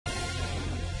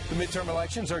The midterm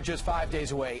elections are just 5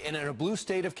 days away, and in a blue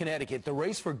state of Connecticut, the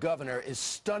race for governor is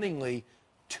stunningly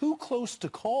too close to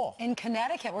call. In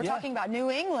Connecticut, we're talking about New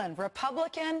England.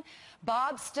 Republican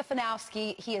Bob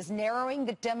Stefanowski, he is narrowing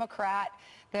the Democratic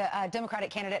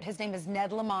candidate. His name is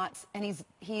Ned Lamont, and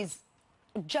he's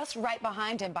just right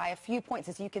behind him by a few points,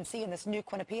 as you can see in this new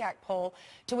Quinnipiac poll,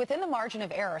 to within the margin of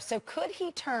error. So could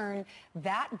he turn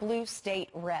that blue state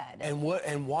red? And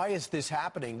why is this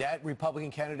happening? That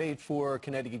Republican candidate for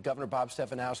Connecticut Governor Bob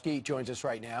Stefanowski joins us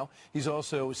right now. He's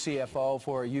also CFO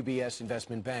for UBS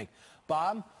Investment Bank.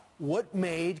 Bob, what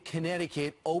made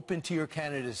Connecticut open to your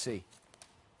candidacy?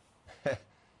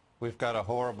 We've got a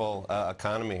horrible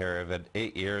economy here. We've had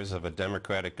 8 years of a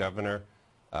Democratic governor.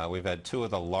 We've had 2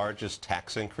 of the largest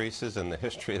tax increases in the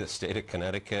history of the state of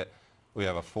Connecticut. We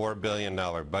have a $4 billion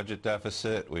budget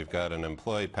deficit. We've got an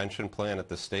employee pension plan at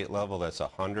the state level that's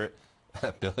 $100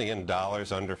 billion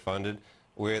underfunded.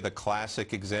 We're the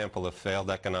classic example of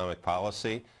failed economic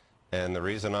policy. And the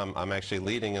reason I'm actually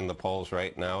leading in the polls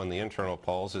right now, in the internal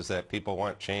polls, is that people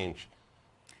want change.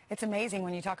 It's amazing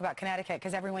when you talk about Connecticut,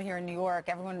 because everyone here in New York,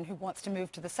 everyone who wants to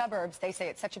move to the suburbs, they say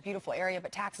it's such a beautiful area,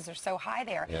 but taxes are so high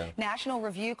there. Yeah. National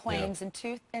Review claims in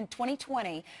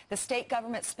 2020, the state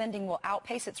government spending will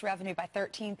outpace its revenue by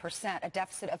 13%, a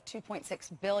deficit of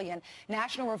 $2.6 billion.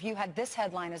 National Review had this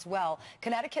headline as well: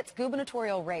 Connecticut's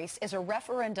gubernatorial race is a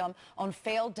referendum on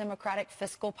failed Democratic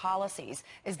fiscal policies.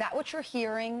 Is that what you're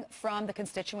hearing from the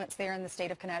constituents there in the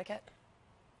state of Connecticut?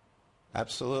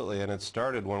 Absolutely, and it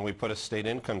started when we put a state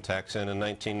income tax in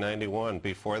 1991.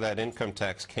 Before that income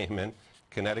tax came in,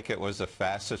 Connecticut was the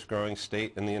fastest growing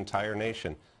state in the entire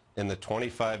nation. In the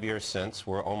 25 years since,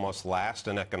 we're almost last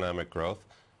in economic growth.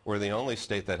 We're the only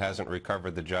state that hasn't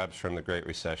recovered the jobs from the Great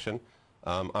Recession.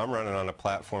 I'm running on a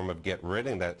platform of get rid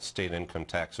of that state income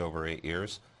tax over 8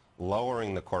 years,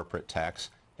 lowering the corporate tax,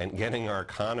 and getting our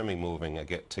economy moving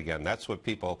again. That's what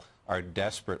people are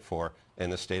desperate for in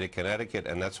the state of Connecticut,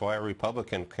 and that's why a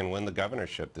Republican can win the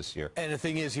governorship this year. And the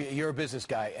thing is, you're a business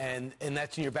guy, and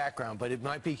that's in your background, but it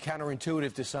might be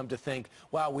counterintuitive to some to think,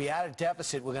 wow, we had a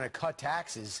deficit, we're going to cut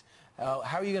taxes.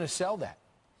 How are you going to sell that?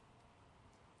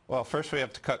 Well, first we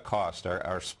have to cut costs.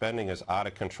 Our spending is out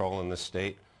of control in this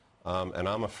state, and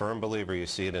I'm a firm believer. You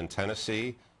see it in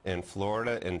Tennessee, in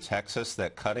Florida, in Texas,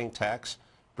 that cutting tax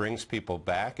brings people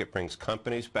back, it brings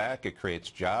companies back, it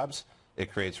creates jobs, it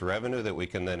creates revenue that we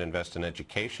can then invest in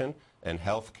education and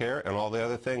health care and all the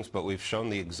other things. But we've shown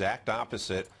the exact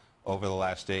opposite over the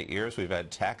last 8 years. We've had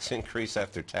tax increase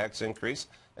after tax increase,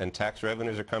 and tax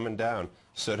revenues are coming down.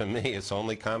 So to me, it's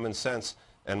only common sense.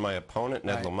 And my opponent,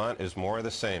 Ned Lamont, is more of the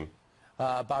same.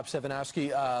 Bob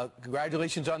Stefanowski,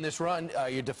 congratulations on this run.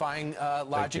 You're defying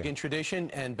logic and tradition,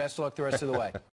 and best of luck the rest of the way.